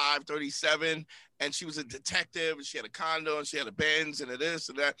 35, 37, and she was a detective and she had a condo and she had a Benz and a this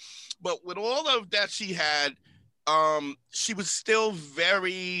and that. But with all of that she had, she was still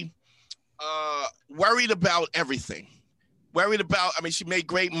very worried about everything. Worried about, I mean, she made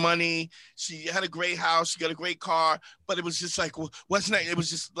great money. She had a great house. She got a great car. But it was just like, what's next? It was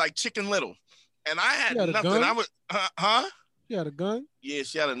just like Chicken Little. And I had nothing. Gun? I was, huh? She had a gun? Yeah,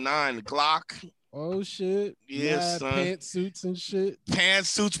 she had a 9, a Glock. Oh, shit. Yes, Mad pantsuits and shit.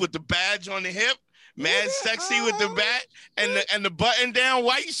 Pantsuits with the badge on the hip. Mad sexy with the bat and the button down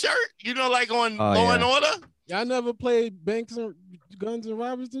white shirt. You know, like on Law and Order. Y'all never played Banks and Guns and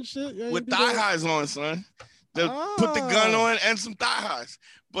Robbers and shit? With thigh highs on, son. Put the gun on and some thigh highs.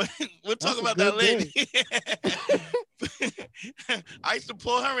 But we'll talk about that later. I used to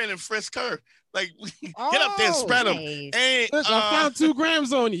pull her in and frisk her. Like, get up there and spread them. Hey, listen, I found 2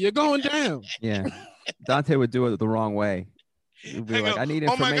 grams on you. You're going down. Yeah. Dante would do it the wrong way. He'd be like, I need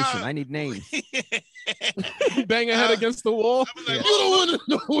information. I need names. Bang your head against the wall. Like, you don't want to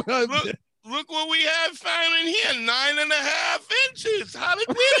know what I did. Look what we have found in here, 9.5 inches. Where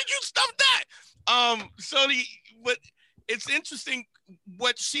did you stuff that? But it's interesting.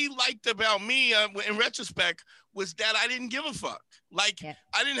 What she liked about me, in retrospect, was that I didn't give a fuck. Like,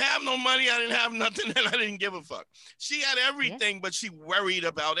 I didn't have no money, I didn't have nothing, and I didn't give a fuck. She had everything, but she worried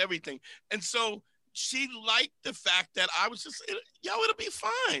about everything. And so she liked the fact that I was just, it'll be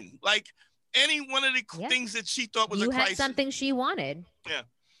fine. Like, any one of the things that she thought was a crisis. You had something she wanted. Yeah.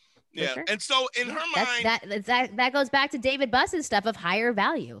 Yeah. Sure. And so in her mind, that goes back to David Buss's stuff of higher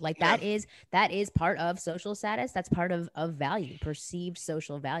value. Like that is part of social status. That's part of value, perceived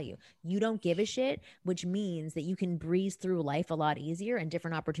social value. You don't give a shit, which means that you can breeze through life a lot easier and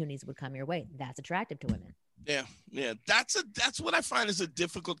different opportunities would come your way. That's attractive to women. Yeah. Yeah. That's what I find is a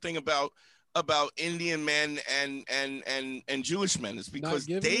difficult thing about Indian men and Jewish men is because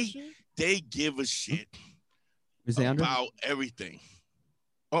they give a shit about everything.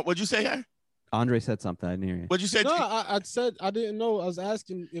 Oh, what'd you say, Harry? Andre said something. I didn't hear you. What'd you say? No, I said I didn't know. I was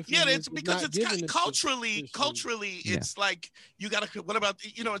asking if. Yeah, it's because it's culturally, it's like you gotta. What about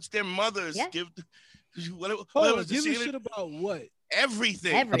it's their mothers give. What give a shit about what?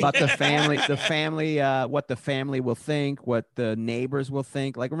 Everything about the family, what the family will think, what the neighbors will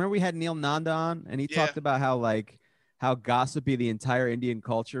think. Like, remember we had Neil Nanda on, and he talked about how gossipy the entire Indian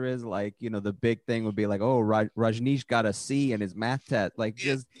culture is. Like, the big thing would be like, oh, Rajneesh got a C in his math test. Like,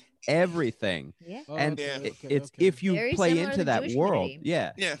 just everything. Yeah. And it's if you very play into that Jewish world.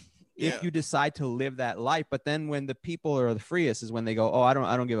 community. If you decide to live that life, but then when the people are the freest is when they go, oh, I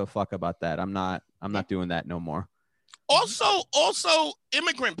don't give a fuck about that. I'm not doing that no more. Also,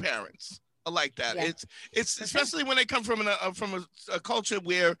 immigrant parents are like that. Yeah. It's especially when they come from a culture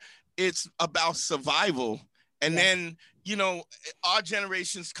where it's about survival. And then, our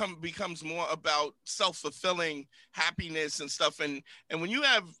generations becomes more about self-fulfilling happiness and stuff. And when you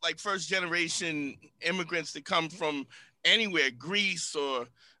have like first generation immigrants that come from anywhere, Greece or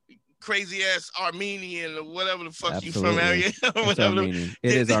crazy ass Armenian or whatever the fuck you from area. It's Armenian.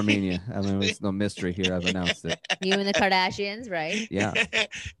 It is Armenia. I mean, it's no mystery here. I've announced it. You and the Kardashians, right? Yeah.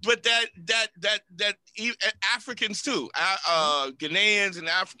 But that Africans too, Ghanaians and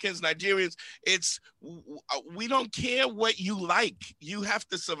Africans, Nigerians. We don't care what you like. You have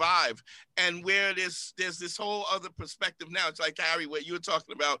to survive. And where there's this whole other perspective now. It's like Harry, what you were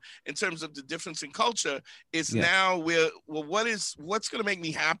talking about in terms of the difference in culture is now what's going to make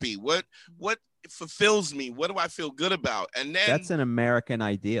me happy? What fulfills me? What do I feel good about? And then that's an American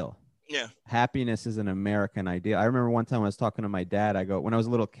ideal. Yeah. Happiness is an American ideal. I remember one time I was talking to my dad. I go, when I was a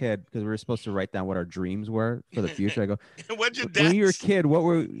little kid, because we were supposed to write down what our dreams were for the future. I go, what'd your dad? When you were a kid, what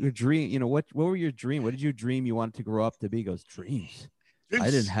were your dream? What were your dream? What did you dream you wanted to grow up to be? He goes, dreams. I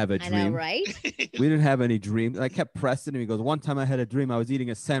didn't have a dream. I know, right? We didn't have any dreams. I kept pressing him. He goes, one time I had a dream. I was eating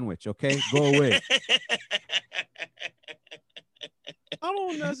a sandwich. Okay, go away. I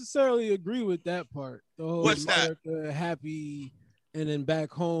don't necessarily agree with that part. The whole What's America happy, and then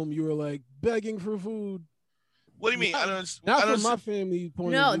back home you were like begging for food. What do you mean? Not from my family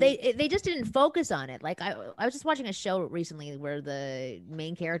point of view. No, they just didn't focus on it. Like I was just watching a show recently where the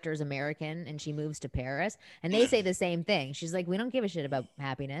main character is American and she moves to Paris, and they say the same thing. She's like, we don't give a shit about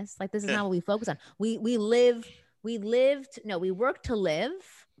happiness. Like, this is not what we focus on. We work to live.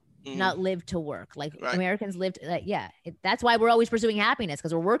 Not live to work. Like Americans lived. That's why we're always pursuing happiness,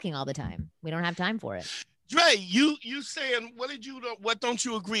 because we're working all the time. We don't have time for it. Dre, you saying what don't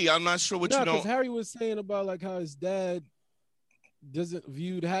you agree? I'm not sure what you don't. Because Harry was saying about like how his dad doesn't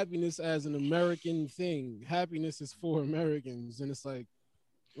view happiness as an American thing. Happiness is for Americans, and it's like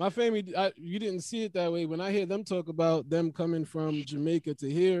my family. You didn't see it that way. When I hear them talk about them coming from Jamaica to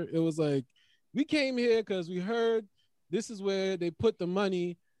here, it was like we came here because we heard this is where they put the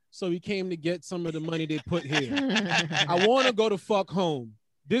money. so he came to get some of the money they put here. I want to go to fuck home.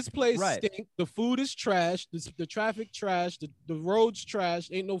 This place stink. The food is trash. The traffic trash. The roads trash.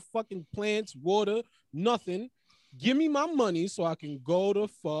 Ain't no fucking plants, water, nothing. Give me my money so I can go to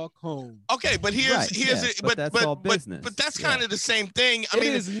fuck home. Okay, but here's it. But that's all business. But that's kind of the same thing. I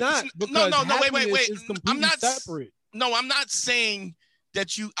mean, it's not. No, wait. I'm not separate. No, I'm not saying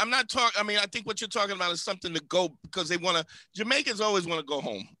that you. I'm not talking. I mean, I think what you're talking about is something to go because they want to. Jamaicans always want to go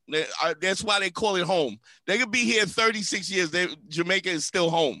home. That's why they call it home. They could be here 36 years. Jamaica is still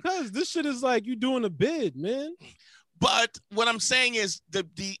home. Because this shit is like you doing a bid, man. But what I'm saying is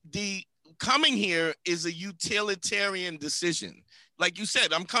the coming here is a utilitarian decision. Like you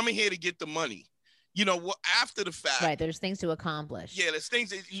said, I'm coming here to get the money. You know, after the fact. Right. There's things to accomplish. Yeah, there's things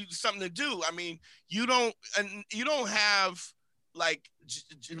that something to do. I mean, you don't have like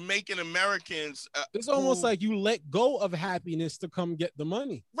Jamaican Americans. It's almost like you let go of happiness to come get the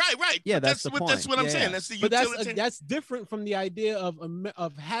money. Right. Yeah, that's the point. That's what I'm saying. That's the utilitarian. But that's different from the idea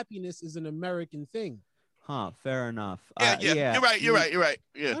of happiness is an American thing. Huh, fair enough. Yeah. You're right.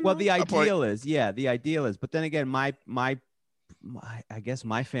 Yeah. Well, the ideal is, but then again, my I guess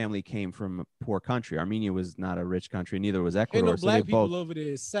my family came from a poor country. Armenia was not a rich country, neither was Ecuador. Ain't no black people over there.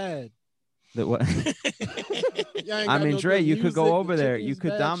 It's sad. What? I mean, Dre, you could go over there. You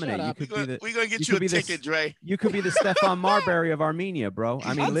could dominate. You could be the. We're gonna get you a ticket, Dre. You could be the Stefan Marbury of Armenia, bro.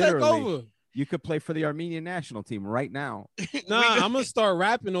 I mean, I'll literally. take over. You could play for the Armenian national team right now. Nah, I'm gonna start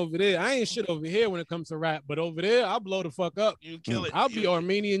rapping over there. I ain't shit over here when it comes to rap, but over there, I'll blow the fuck up. You kill it. I'll be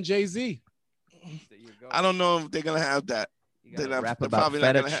Armenian Jay-Z. I don't know if they're gonna have that. They're rap about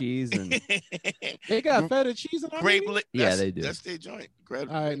feta cheese and they got feta cheese in Armenia? Yeah, they do. That's their joint. All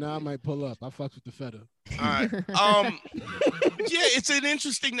right, now I might pull up. I fucks with the feta. All right. Yeah, it's an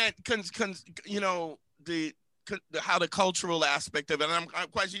interesting that you know how the cultural aspect of it. And I'm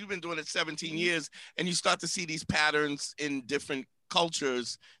quite sure you've been doing it 17 years, and you start to see these patterns in different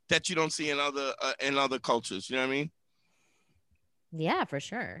cultures that you don't see in other cultures. You know what I mean? Yeah, for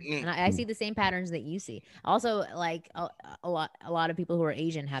sure. And I see the same patterns that you see. Also, like a lot of people who are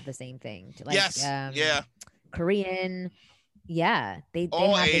Asian have the same thing. Like, yes. Yeah. Korean. Yeah. They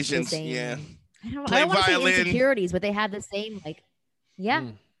all have Asians. The same, yeah. I don't want to say insecurities, but they have the same yeah.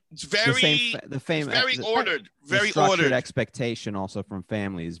 It's very very ordered, very structured ordered. Expectation also from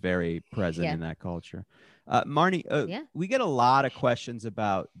family is very present in that culture. Marni, we get a lot of questions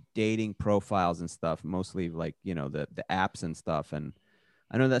about dating profiles and stuff, mostly like, you know, the apps and stuff. And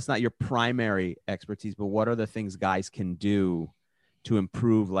I know that's not your primary expertise, but what are the things guys can do to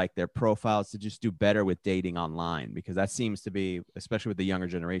improve like their profiles to just do better with dating online? Because that seems to be, especially with the younger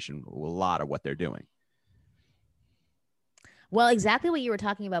generation, a lot of what they're doing. Well, exactly what you were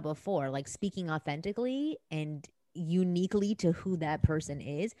talking about before, like speaking authentically and uniquely to who that person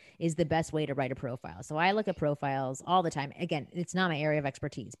is the best way to write a profile. So I look at profiles all the time. Again, it's not my area of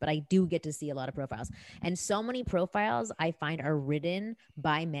expertise, but I do get to see a lot of profiles. And so many profiles I find are written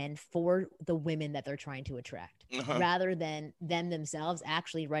by men for the women that they're trying to attract, rather than them themselves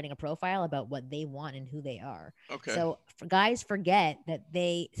actually writing a profile about what they want and who they are. Okay. So guys forget that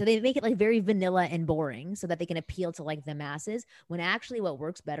they make it like very vanilla and boring so that they can appeal to like the masses, when actually what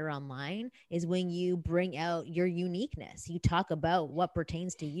works better online is when you bring out your uniqueness. You talk about what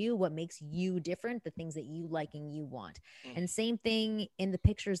pertains to you, what makes you different, the things that you like and you want. And same thing in the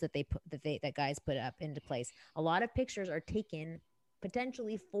pictures that that guys put up into place. A lot of pictures are taken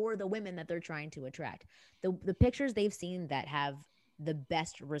potentially for the women that they're trying to attract. The pictures they've seen that have the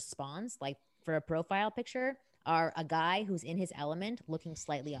best response, like for a profile picture, are a guy who's in his element looking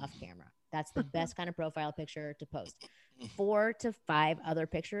slightly off camera. That's the best kind of profile picture to post. 4 to 5 other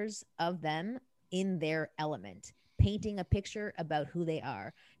pictures of them in their element, painting a picture about who they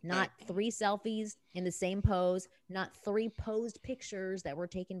are. Not 3 selfies in the same pose, not 3 posed pictures that were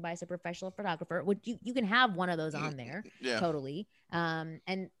taken by some professional photographer, which you can have one of those on there. Totally.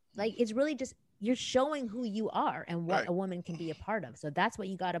 And like, it's really just, you're showing who you are and what a woman can be a part of. So that's what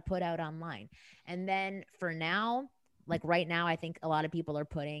you got to put out online. And then for now, like right now, I think a lot of people are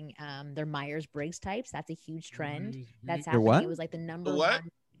putting their Myers-Briggs types. That's a huge trend. That's happening. It was like the number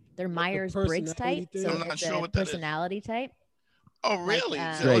one. Their Myers-Briggs type. So I'm not sure what that is. Personality type. Oh, really?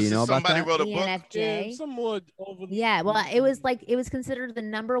 Dre, you know about that? Wrote a book? Yeah, well, it was considered the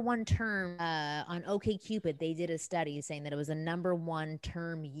number one term on OkCupid. They did a study saying that it was the number one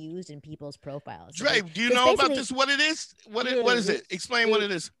term used in people's profiles. So Dre, do you know about this? What it is? What is it? Explain what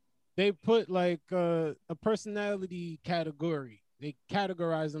it is. They put like a personality category. they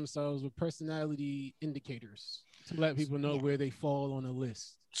categorize themselves with personality indicators to let people know where they fall on a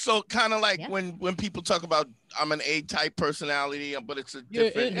list. So kind of like when people talk about I'm an A-type personality, but it's a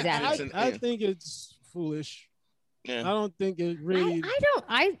different. Exactly. I think it's foolish. Yeah. I don't think it really.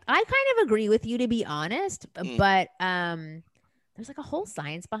 I kind of agree with you, to be honest, but there's like a whole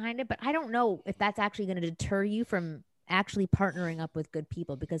science behind it. But I don't know if that's actually going to deter you from actually partnering up with good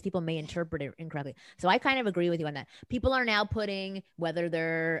people, because people may interpret it incorrectly. So I kind of agree with you on that. People are now putting whether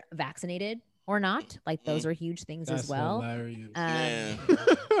they're vaccinated or not. Like those are huge things as well. Hilarious. Yeah.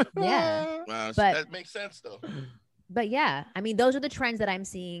 Wow, but that makes sense though. But yeah, I mean, those are the trends that I'm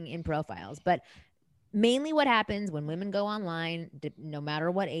seeing in profiles. But mainly what happens when women go online, no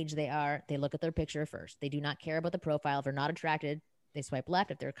matter what age they are, they look at their picture first. They do not care about the profile. If they're not attracted, they swipe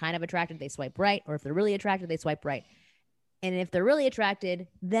left. If they're kind of attracted, they swipe right. Or if they're really attracted, they swipe right. And if they're really attracted,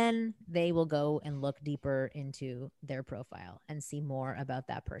 then they will go and look deeper into their profile and see more about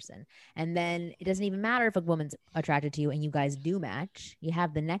that person. And then it doesn't even matter if a woman's attracted to you and you guys do match. You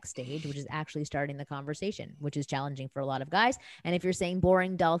have the next stage, which is actually starting the conversation, which is challenging for a lot of guys. And if you're saying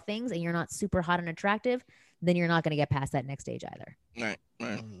boring, dull things and you're not super hot and attractive, then you're not going to get past that next stage either. Right.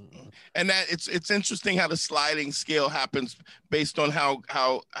 And that it's interesting how the sliding scale happens based on how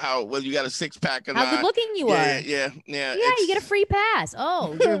well you got a six pack or how not. good looking you are. Yeah. You get a free pass.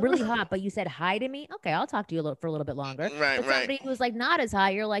 Oh, you're really hot, but you said hi to me. Okay, I'll talk to you for a little bit longer. But somebody who's like not as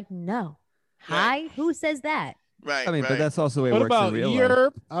high, you're like, no, hi. Who says that? Right. I mean, but that's also the way it What works about in real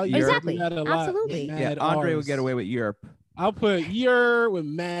Europe? life. Exactly. Absolutely. Yeah, Andre would get away with Europe. I'll put Europe with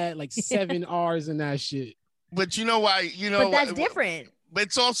mad like 7 R's in that shit. But you know why? But that's different. But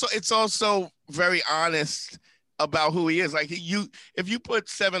it's also very honest about who he is. Like if you put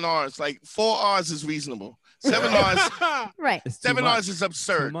 7 R's, like 4 R's is reasonable. 7 R's, right? 7 R's is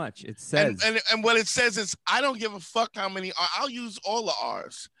absurd. Too much. It says, and what it says is, I don't give a fuck how many. I'll use all the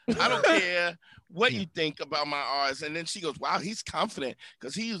R's. I don't care what you think about my R's. And then she goes, "Wow, he's confident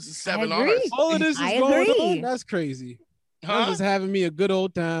because he uses 7 R's." All of this is going on. That's crazy. I'm just having me a good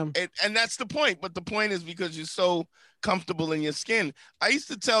old time. And that's the point. But the point is because you're so comfortable in your skin. I used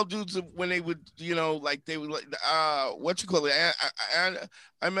to tell dudes when they would, like they would like, what you call it? I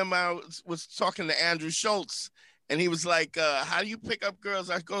remember I was talking to Andrew Schultz, and he was like, "How do you pick up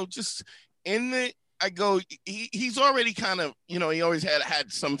girls?" I go, he's already kind of, he always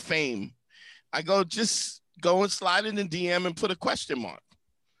had some fame. I go, just go and slide in the DM and put a question mark.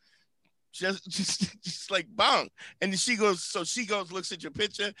 Just like bang. And she goes, looks at your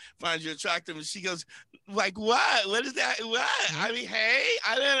picture, finds you attractive, and she goes, like, what? What is that? What? I mean, hey,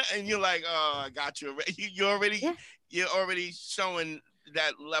 I didn't. And you're like, oh, I got you. You're already showing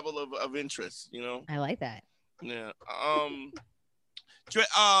that level of interest, I like that. Yeah.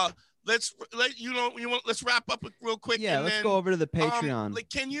 Let's wrap up real quick. Yeah, let's go over to the Patreon.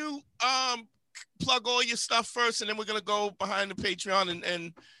 Can you plug all your stuff first, and then we're gonna go behind the Patreon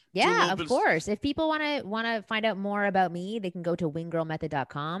and yeah, of course. If people want to find out more about me, they can go to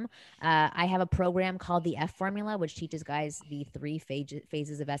winggirlmethod.com. I have a program called the F Formula, which teaches guys the 3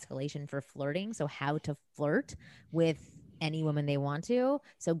 phases of escalation for flirting. So how to flirt with any woman they want to.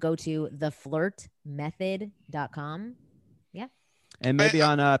 So go to theflirtmethod.com. Yeah. And maybe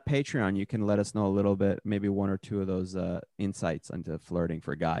on Patreon, you can let us know a little bit, maybe 1 or 2 of those insights into flirting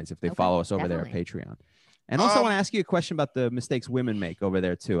for guys if they follow us over there at Patreon. And also, I want to ask you a question about the mistakes women make over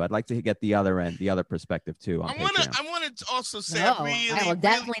there too. I'd like to get the other end, the other perspective too. I want to also say, I will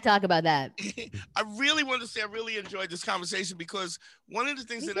definitely talk about that. I really want to say I really enjoyed this conversation because one of the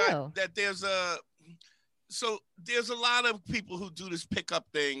things there's a lot of people who do this pickup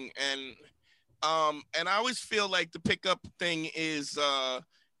thing, and I always feel like the pickup thing is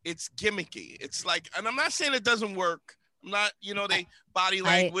it's gimmicky. It's like, and I'm not saying it doesn't work. I'm not, they body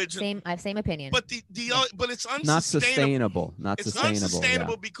language. I have same opinion. But but it's unsustainable. Not sustainable. It's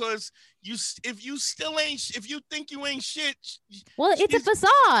unsustainable because if you think you ain't shit. Well, it's a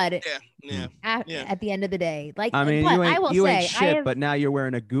facade. Yeah. At the end of the day, like, I mean, you ain't shit, but now you're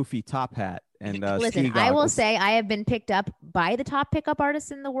wearing a goofy top hat and listen. I will say I have been picked up by the top pickup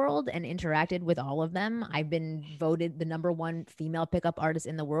artists in the world and interacted with all of them. I've been voted the #1 female pickup artist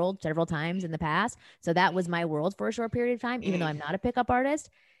in the world several times in the past. So that was my world for a short period of time, even though I'm not a pickup artist.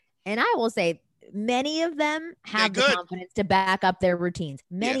 And I will say many of them have the confidence to back up their routines.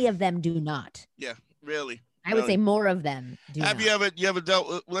 Many of them do not. Yeah, really. I would say more of them do. Have you ever dealt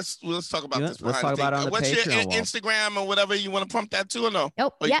with, let's talk about this. Let's talk about it on the What's Patreon your Instagram or whatever you want to pump that to or no?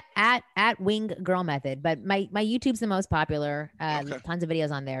 Nope. Yeah, at Wing Girl Method. But my YouTube's the most popular. Tons of videos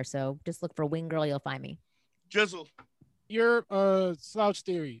on there. So just look for Wing Girl, you'll find me. Drizzle. Your slouch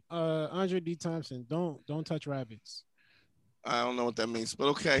theory. Andre D. Thompson. Don't touch rabbits. I don't know what that means, but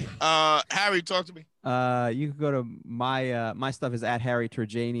okay. Harry, talk to me. You can go to my stuff is at Harry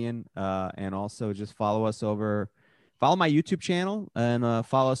Turjanian, and also just follow my YouTube channel, and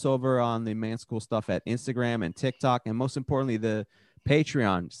follow us over on the Man School stuff at Instagram and TikTok, and most importantly, the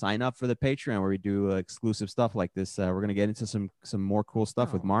Patreon. Sign up for the Patreon where we do exclusive stuff like this. We're gonna get into some more cool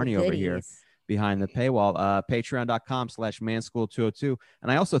stuff with Marni over here behind the paywall. Patreon.com/manschool202.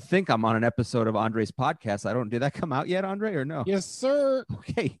 And I also think I'm on an episode of Andre's podcast. Did that come out yet, Andre, or no? Yes, sir.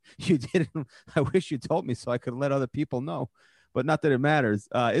 Okay, you didn't. I wish you told me so I could let other people know, but not that it matters.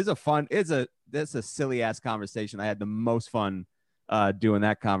 That's a silly ass conversation. I had the most fun doing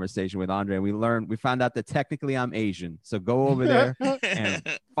that conversation with Andre. We found out that technically I'm Asian. So go over there and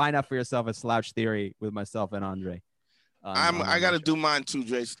find out for yourself a slouch theory with myself and Andre. I got to do mine too,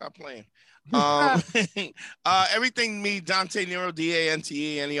 Jay. Stop playing. Everything me, Dante Nero,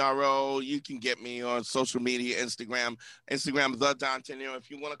 DanteNero. You can get me on social media, Instagram, the Dante Nero. If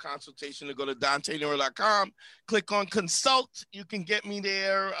you want a consultation, to go to DanteNero.com, click on consult. You can get me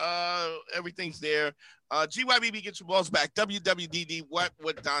there. Everything's there. GYBB, get your balls back. WWDD, what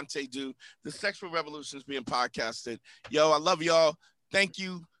would Dante do? The Sexual Revolution is being podcasted. Yo, I love y'all. Thank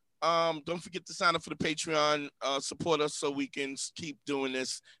you. Don't forget to sign up for the Patreon. Support us so we can keep doing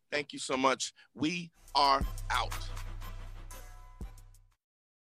this. Thank you so much. We are out.